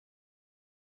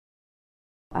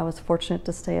I was fortunate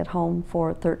to stay at home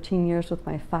for 13 years with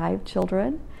my 5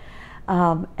 children.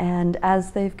 And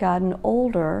as they've gotten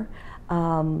older,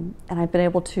 and I've been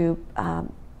able to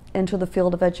enter the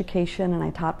field of education, and I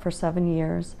taught for 7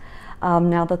 years.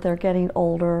 Now that they're getting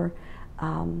older,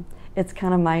 it's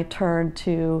kind of my turn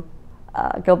to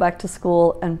go back to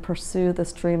school and pursue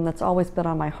this dream that's always been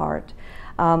on my heart.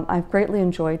 I've greatly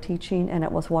enjoyed teaching, and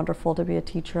it was wonderful to be a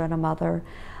teacher and a mother.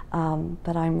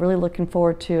 But I'm really looking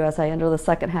forward to, as I enter the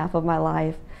second half of my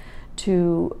life,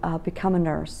 to become a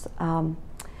nurse.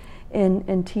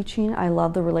 In teaching, I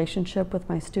love the relationship with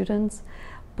my students,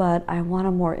 but I want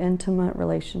a more intimate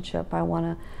relationship. I want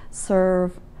to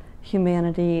serve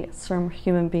humanity, serve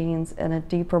human beings in a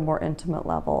deeper, more intimate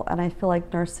level. And I feel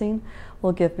like nursing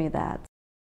will give me that.